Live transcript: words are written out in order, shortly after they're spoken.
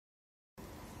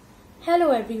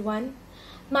Hello everyone,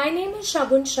 my name is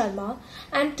Shagun Sharma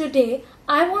and today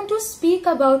I want to speak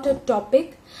about a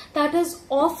topic that is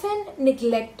often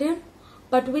neglected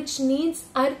but which needs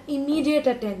our immediate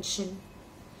attention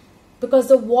because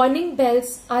the warning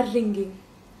bells are ringing.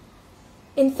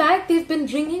 In fact, they've been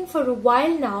ringing for a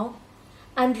while now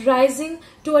and rising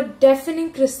to a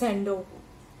deafening crescendo.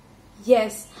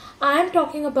 Yes, I am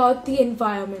talking about the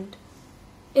environment.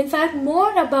 In fact,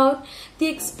 more about the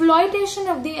exploitation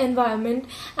of the environment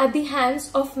at the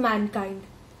hands of mankind.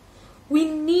 We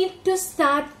need to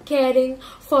start caring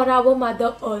for our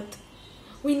Mother Earth.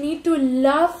 We need to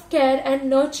love, care and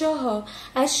nurture her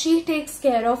as she takes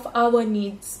care of our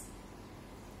needs.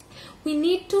 We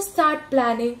need to start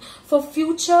planning for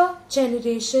future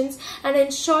generations and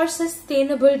ensure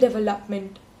sustainable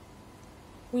development.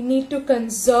 We need to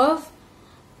conserve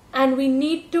and we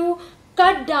need to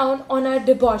cut down on our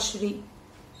debauchery.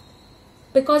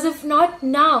 Because if not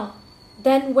now,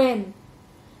 then when?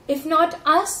 If not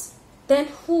us, then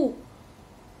who?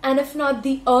 And if not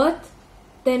the earth,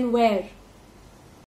 then where?